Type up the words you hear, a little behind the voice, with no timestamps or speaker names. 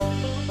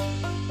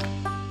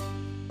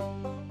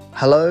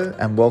Hello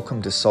and welcome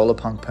to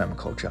Solarpunk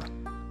Permaculture.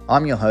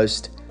 I'm your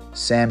host,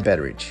 Sam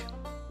Betteridge.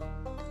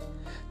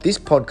 This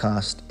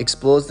podcast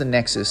explores the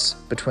nexus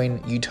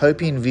between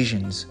utopian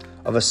visions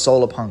of a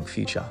solarpunk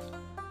future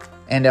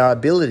and our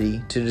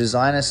ability to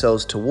design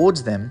ourselves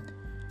towards them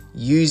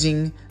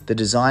using the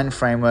design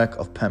framework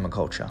of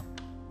permaculture.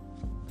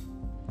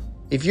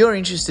 If you're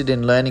interested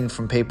in learning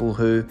from people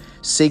who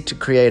seek to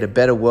create a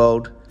better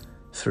world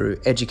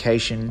through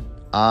education,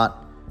 art,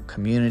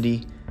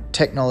 community,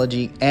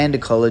 technology, and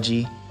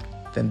ecology,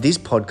 then this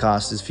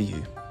podcast is for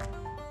you.